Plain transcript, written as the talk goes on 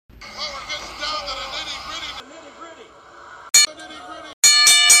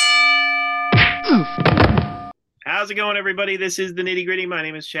How's it going, everybody? This is the Nitty Gritty. My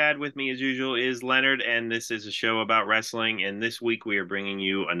name is Chad. With me, as usual, is Leonard, and this is a show about wrestling. And this week, we are bringing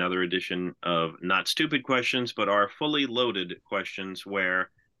you another edition of not stupid questions, but our fully loaded questions,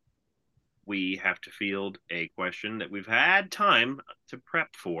 where we have to field a question that we've had time to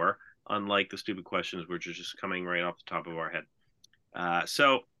prep for, unlike the stupid questions, which are just coming right off the top of our head.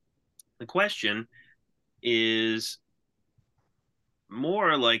 So, the question is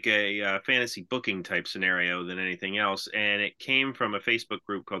more like a fantasy booking type scenario than anything else. And it came from a Facebook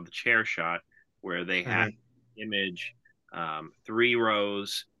group called the Chair Shot, where they had Mhm. image 3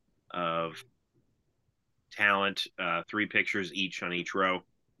 rows of talent, 3 pictures each on each row,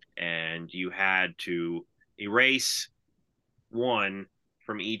 and you had to erase one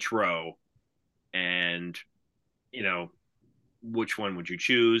from each row, and you know which one would you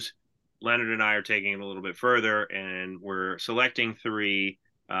choose. Leonard and I are taking it a little bit further, and we're selecting three,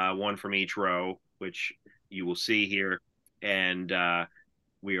 one from each row, which you will see here. And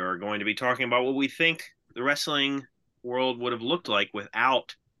we are going to be talking about what we think the wrestling world would have looked like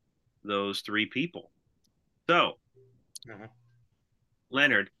without those three people. So, Mhm.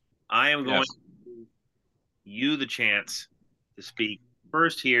 Leonard, I am going Yes. to give you the chance to speak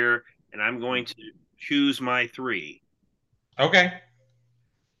first here, and I'm going to choose my three. Okay.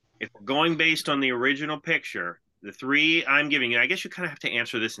 If we're going based on the original picture, the three I'm giving you, I guess you kind of have to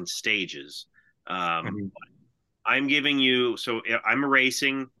answer this in stages. Um, Mhm. I'm giving you, so I'm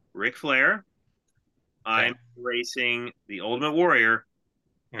erasing Ric Flair, Okay. I'm erasing the Ultimate Warrior,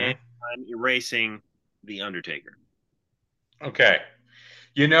 and Mhm. I'm erasing the Undertaker. Okay.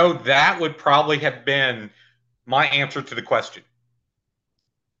 That would probably have been my answer to the question.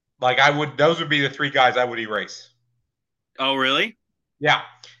 Those would be the three guys I would erase. Oh, really? Yeah.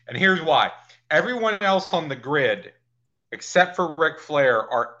 And here's why. Everyone else on the grid, except for Ric Flair,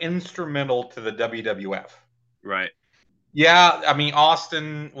 are instrumental to the WWF. Right. Yeah, I mean,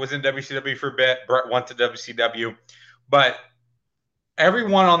 Austin was in WCW for a bit. Brett went to WCW. But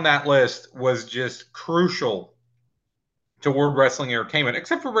everyone on that list was just crucial to World Wrestling Entertainment,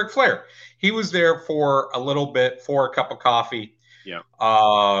 except for Ric Flair. He was there for a little bit for a cup of coffee. Yeah.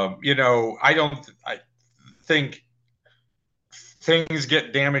 I think things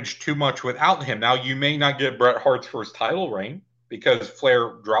get damaged too much without him. Now, you may not get Bret Hart's first title reign because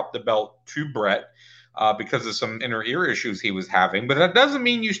Flair dropped the belt to Bret because of some inner ear issues he was having, but that doesn't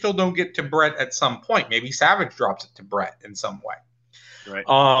mean you still don't get to Bret at some point. Maybe Savage drops it to Bret in some way. Right.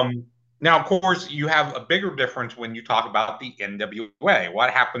 Now, of course, you have a bigger difference when you talk about the NWA.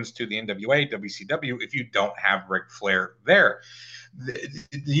 What happens to the NWA, WCW, if you don't have Ric Flair there?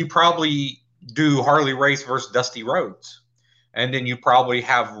 You probably do Harley Race versus Dusty Rhodes. And then you probably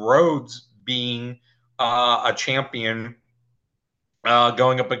have Rhodes being a champion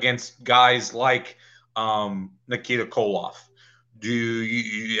going up against guys like Nikita Koloff.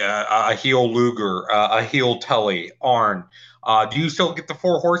 A heel Luger, a heel Tully, Arn? Do you still get the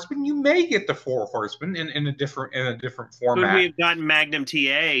Four Horsemen? You may get the Four Horsemen in a different Could we format. have gotten Magnum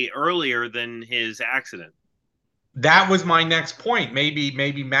TA earlier than his accident? That was my next point. Maybe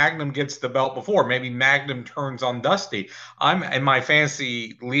Magnum gets the belt before. Maybe Magnum turns on Dusty. I'm in my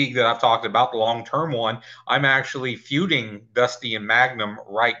fantasy league that I've talked about, the long term one. I'm actually feuding Dusty and Magnum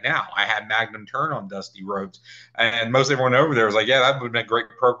right now. I had Magnum turn on Dusty Rhodes, and most everyone over there was like, "Yeah, that would have been a great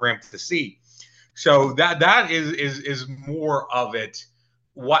program to see." So that is more of it.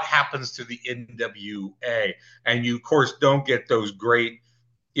 What happens to the NWA? And you, of course, don't get those great,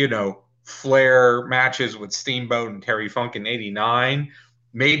 Flair matches with Steamboat and Terry Funk in '89.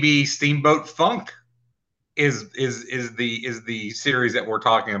 Maybe Steamboat Funk is the series that we're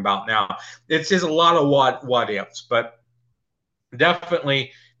talking about now. It's just a lot of what ifs, but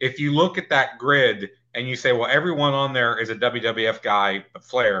definitely if you look at that grid and you say, well, everyone on there is a WWF guy, but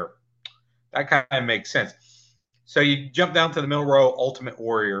Flair, that kind of makes sense. So you jump down to the middle row, Ultimate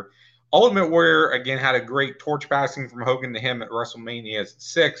Warrior. Ultimate Warrior again had a great torch passing from Hogan to him at WrestleMania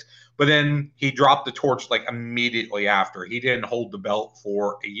 6, but then he dropped the torch like immediately after. He didn't hold the belt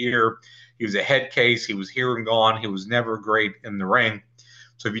for a year. He was a head case. He was here and gone. He was never great in the ring.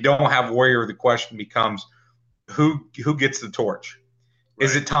 So if you don't have Warrior, the question becomes who gets the torch?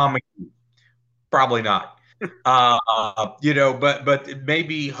 Is Right. it Tom McGee? Probably not. But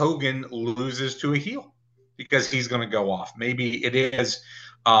maybe Hogan loses to a heel because he's going to go off. Maybe it is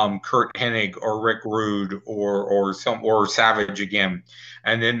Kurt Hennig or Rick Rude or Savage again,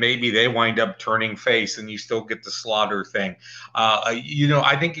 and then maybe they wind up turning face, and you still get the Slaughter thing.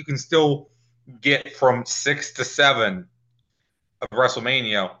 I think you can still get from 6 to 7 of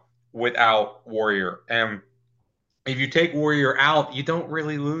WrestleMania without Warrior, and if you take Warrior out, you don't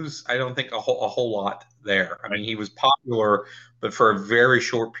really lose, I don't think, a whole lot there. I Right. mean, he was popular, but for a very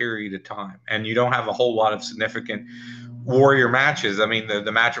short period of time. And you don't have a whole lot of significant Warrior matches. I mean,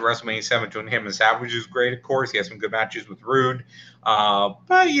 the match at WrestleMania 7 between him and Savage is great, of course. He has some good matches with Rude.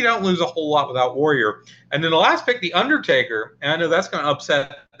 But you don't lose a whole lot without Warrior. And then the last pick, The Undertaker. And I know that's going to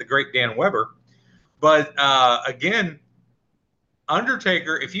upset the great Dan Weber. But again,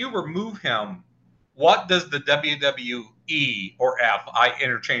 Undertaker, if you remove him, what does the WWE or F, I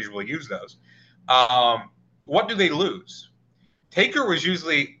interchangeably use those, what do they lose? Taker was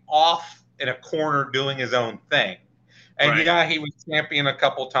usually off in a corner doing his own thing. And Right. yeah, he was champion a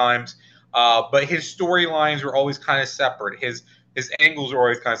couple times, but his storylines were always kind of separate. His angles were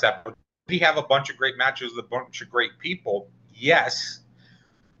always kind of separate. Did he have a bunch of great matches with a bunch of great people? Yes.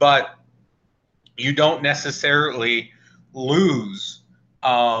 But you don't necessarily lose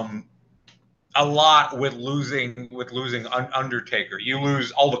a lot with losing Undertaker. You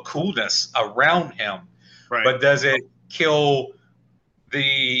lose all the coolness around him, Right. but does it kill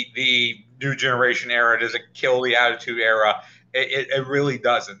the new generation era? Does it kill the Attitude Era? It really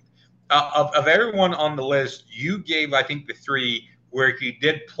doesn't. Of everyone on the list, you gave, I think, the three where if you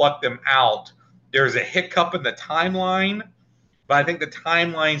did pluck them out, there's a hiccup in the timeline, but I think the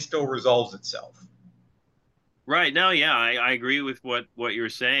timeline still resolves itself. Right. No, yeah, I agree with what you're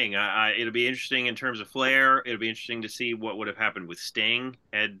saying. It'll be interesting in terms of Flair. It'll be interesting to see what would have happened with Sting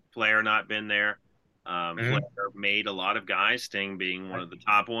had Flair not been there. Flair Mm-hmm. made a lot of guys, Sting being one of the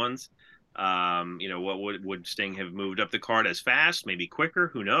top ones. What would Sting have moved up the card as fast, maybe quicker?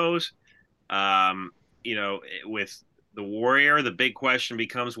 Who knows? Um, with the Warrior, the big question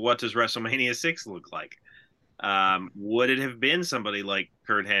becomes, what does WrestleMania 6 look like? Would it have been somebody like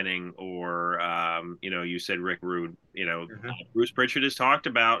Kurt Hennig or, you said Rick Rude? Mm-hmm. Bruce Pritchard has talked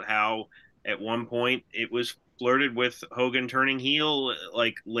about how at one point it was flirted with Hogan turning heel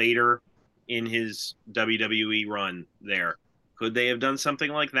like later in his WWE run there. Could they have done something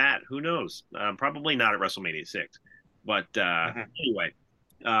like that? Who knows? Probably not at WrestleMania 6. But Mm-hmm. anyway,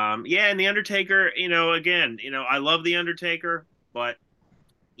 yeah, and The Undertaker, again, I love The Undertaker, but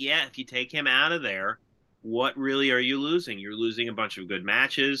yeah, if you take him out of there, what really are you losing? You're losing a bunch of good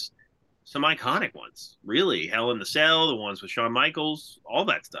matches, some iconic ones, really. Hell in the Cell, the ones with Shawn Michaels, all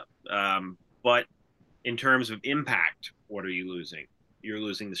that stuff. But in terms of impact, what are you losing? You're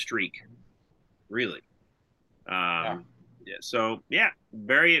losing the streak, really. Yeah. Yeah, so, yeah,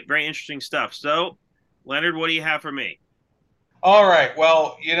 very, very interesting stuff. So, Leonard, what do you have for me? All right.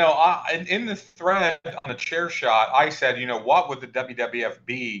 Well, in the thread on the chair shot, I said, what would the WWF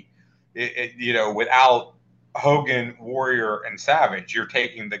be, without Hogan, Warrior, and Savage? You're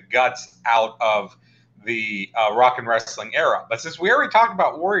taking the guts out of the rock and wrestling era. But since we already talked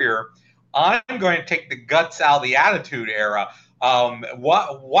about Warrior, I'm going to take the guts out of the Attitude Era.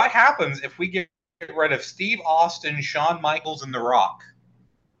 What happens if we get rid of Steve Austin, Shawn Michaels, and The Rock?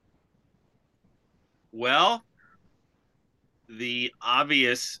 Well, the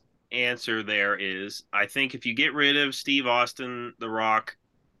obvious answer there is I think if you get rid of Steve Austin, The Rock,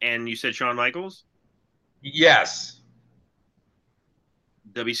 and you said Shawn Michaels, Yes.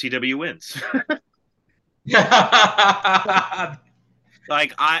 WCW wins. Yeah.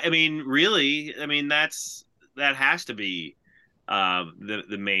 Like I mean, really, I mean that has to be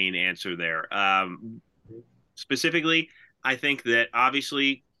the main answer there. Specifically, I think that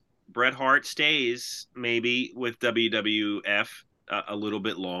obviously Bret Hart stays maybe with WWF a little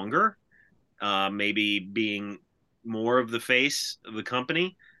bit longer, maybe being more of the face of the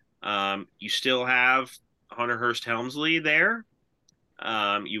company. You still have Hunter Hearst Helmsley there.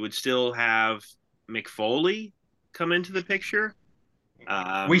 You would still have Mick Foley come into the picture. We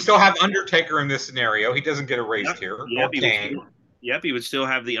Um, still have Undertaker in this scenario. He doesn't get erased yep, here, yep, nor Kane. you would still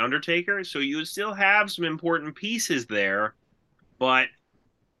have the Undertaker. So you would still have some important pieces there, but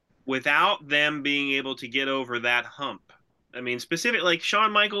without them being able to get over that hump. I mean, specific like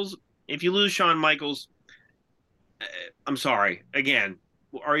Shawn Michaels. If you lose Shawn Michaels, I'm sorry. Again,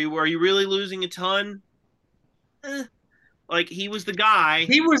 are you really losing a ton? Eh, like he was the guy,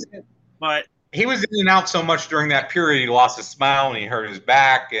 He was but he was in and out so much during that period. He lost his smile and he hurt his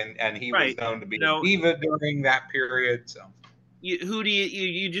back, and he was right. known to be You a know, diva during that period. So who do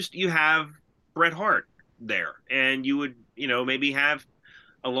you have Bret Hart there, and you would maybe have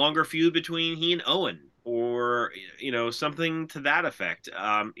a longer feud between he and Owen, or something to that effect.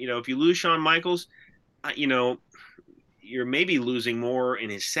 If you lose Shawn Michaels, you're maybe losing more in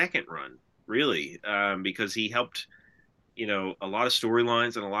his second run, really, because he helped a lot of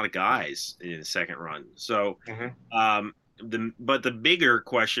storylines and a lot of guys in his second run. So, mm-hmm. but the bigger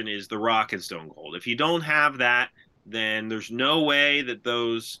question is The Rock and Stone Cold. If you don't have that, then there's no way that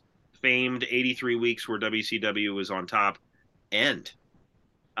those famed 83 weeks where WCW was on top end.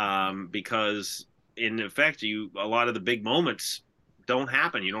 Because in effect, a lot of the big moments don't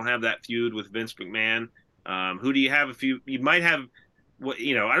happen. You don't have that feud with Vince McMahon. Who do you have? If you might have, what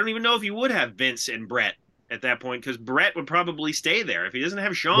I don't even know if you would have Vince and Brett at that point, because Brett would probably stay there. If he doesn't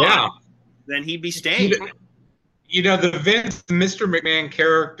have Shawn, Yeah. then he'd be staying. The Vince Mr. McMahon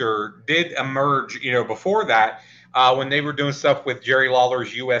character did emerge, before that, when they were doing stuff with Jerry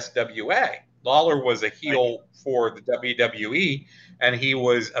Lawler's USWA. Lawler was a heel for the WWE, and he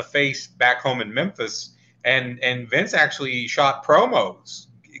was a face back home in Memphis. And Vince actually shot promos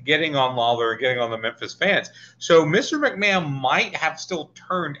getting on Lawler, getting on the Memphis fans. So Mr. McMahon might have still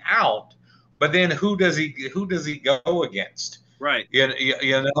turned out, but then who does he go against? Right.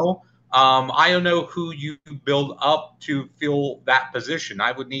 I don't know who you build up to fill that position.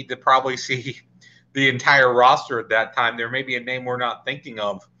 I would need to probably see the entire roster at that time. There may be a name we're not thinking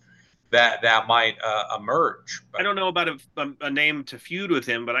of that might emerge. But I don't know about a name to feud with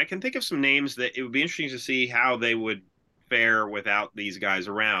him, but I can think of some names that it would be interesting to see how they would fare without these guys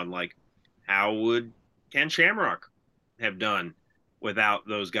around. Like, how would Ken Shamrock have done without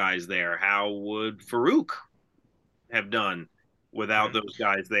those guys there? How would Farouk have done without those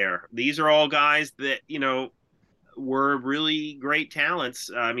guys there? These are all guys that, were really great talents.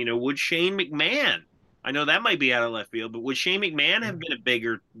 Would Shane McMahon, I know that might be out of left field, but would Shane McMahon have been a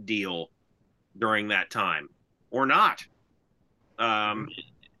bigger deal during that time or not?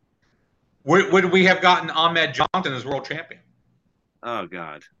 Would we have gotten Ahmed Johnson as world champion? Oh,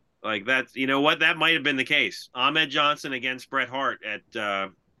 God. Like, that's, that might have been the case. Ahmed Johnson against Bret Hart at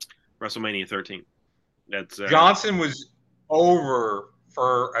WrestleMania 13. That's Johnson was over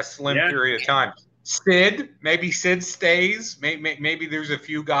for a slim period of time. Maybe Sid stays. Maybe there's a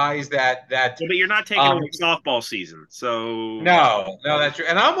few guys that. Yeah, but you're not taking away softball season, so no, that's true.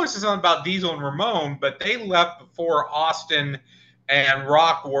 And I almost said something about Diesel and Ramon, but they left before Austin and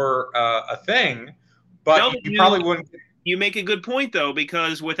Rock were a thing. But you probably wouldn't. You make a good point though,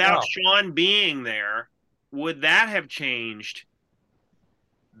 because without Shawn being there, would that have changed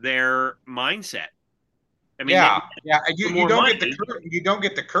their mindset? I mean, you don't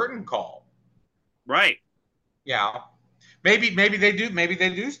get the curtain call. Right. Yeah. Maybe they do. Maybe they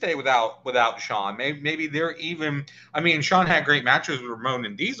do stay without Shawn. Maybe they're even. I mean, Shawn had great matches with Ramon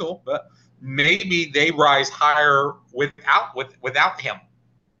and Diesel, but maybe they rise higher without him.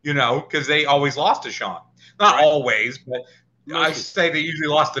 Because they always lost to Shawn. Not always, but I say they usually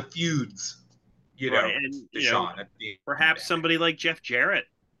lost the feuds. And, to Shawn. Perhaps somebody like Jeff Jarrett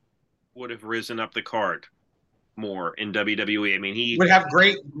would have risen up the card more in WWE. I mean, he would have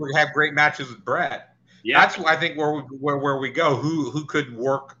great matches with Brett. Yeah, that's I think where we go. Who could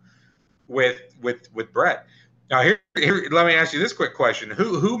work with Brett? Now here let me ask you this quick question: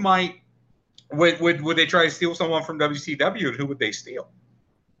 Who might would they try to steal someone from WCW, and who would they steal?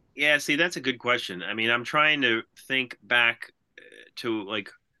 Yeah, see, that's a good question. I mean, I'm trying to think back to like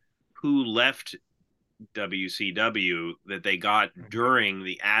who left WCW that they got during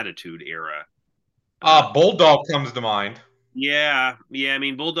the Attitude Era. Bulldog comes to mind. Yeah. I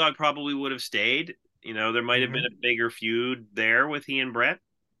mean, Bulldog probably would have stayed. There might have been a bigger feud there with he and Brett.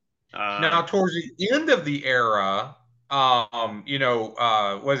 Now, towards the end of the era,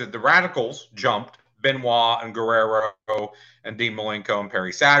 was it the Radicals jumped Benoit and Guerrero and Dean Malenko and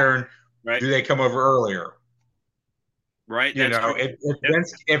Perry Saturn? Right. Do they come over earlier? Right.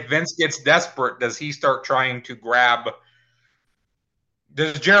 If Vince gets desperate, does he start trying to grab?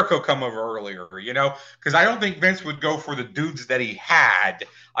 Does Jericho come over earlier? Because I don't think Vince would go for the dudes that he had.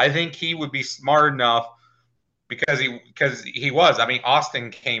 I think he would be smart enough because he was. I mean, Austin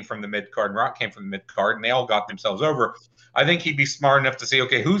came from the mid card, and Rock came from the mid card, and they all got themselves over. I think he'd be smart enough to say,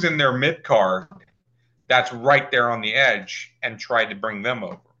 okay, who's in their mid card that's right there on the edge, and try to bring them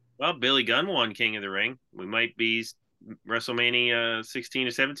over. Well, Billy Gunn won King of the Ring. We might be WrestleMania 16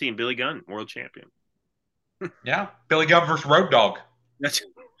 or 17. Billy Gunn, world champion. Yeah, Billy Gunn versus Road Dogg. That's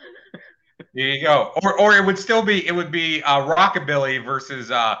there you go. Or it would be Rockabilly versus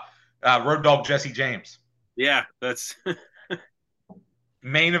Road Dogg Jesse James. Yeah, that's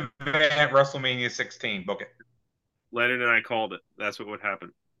main event WrestleMania 16. Book it. Leonard and I called it. That's what would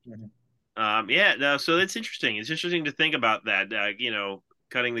happen. Mm-hmm. So that's interesting. It's interesting to think about that.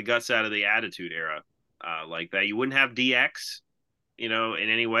 Cutting the guts out of the Attitude Era, like that. You wouldn't have DX, in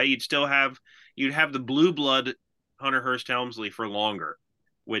any way. You'd have the blue blood Hunter Hearst Helmsley for longer,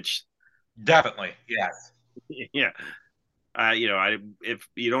 which definitely, yes, yeah. If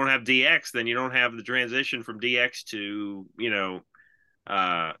you don't have DX, then you don't have the transition from DX to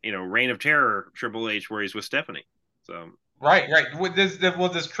Reign of Terror Triple H, where he's with Stephanie. So Right, right. Will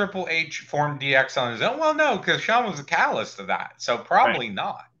this Triple H form DX on his own? Well, no, because Shawn was a catalyst to that. So right, probably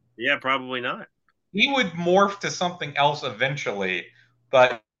not. yeah, probably not. He would morph to something else eventually,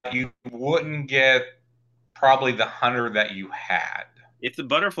 but you wouldn't get probably the hunter that you had. If the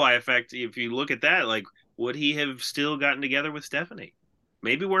butterfly effect, if you look at that, like, would he have still gotten together with Stephanie?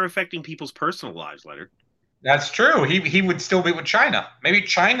 Maybe we're affecting people's personal lives, Leonard. That's true. He would still be with China. Maybe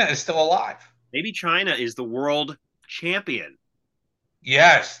China is still alive. Maybe China is the world champion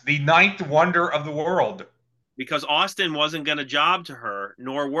Yes, the ninth wonder of the world. because Austin wasn't going to job to her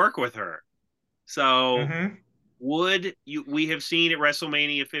nor work with her. So Hmm. would you we have seen at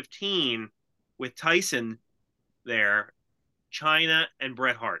WrestleMania 15 with Tyson there, China and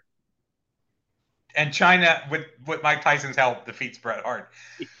Bret Hart. And China, with Mike Tyson's help, defeats Bret Hart.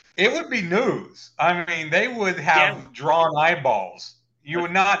 It would be news. I mean, they would Yeah. have drawn eyeballs. You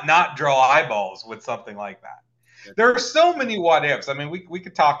would not draw eyeballs with something like that. There are so many what ifs. I mean, we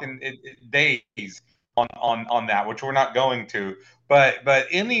could talk in days on that, which we're not going to. But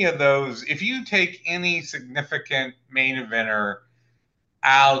any of those, if you take any significant main eventer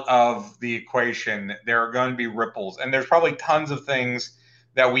out of the equation, there are going to be ripples, and there's probably tons of things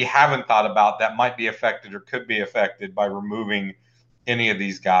that we haven't thought about that might be affected or could be affected by removing any of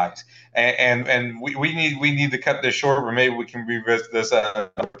these guys. And we need to cut this short, or maybe we can revisit this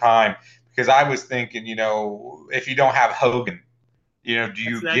another time, because I was thinking, if you don't have Hogan, do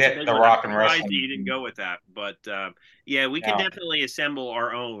you That's a get big the one. I'm Rock and surprised that you Wrestling? didn't go with that, but yeah, we can Yeah, definitely assemble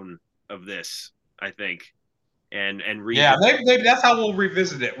our own of this. I think, and yeah, revisit. maybe that's how we'll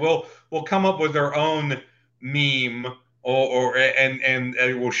revisit it. We'll come up with our own meme, and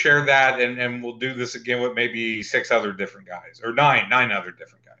we'll share that, and we'll do this again with maybe six other different guys, or nine other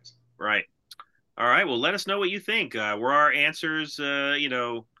different guys. Right. All right. Well, let us know what you think. Were our answers,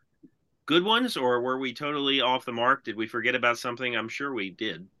 good ones, or were we totally off the mark? Did we forget about something? I'm sure we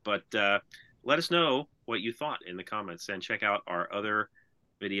did, but let us know what you thought in the comments, and check out our other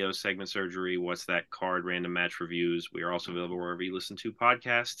videos: Segment Surgery, What's That Card, Random Match Reviews. We are also available wherever you listen to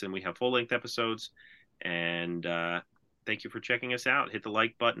podcasts, and we have full length episodes. And thank you for checking us out. Hit the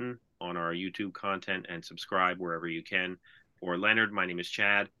like button on our YouTube content and subscribe wherever you can. For Leonard, my name is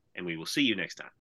Chad, and we will see you next time.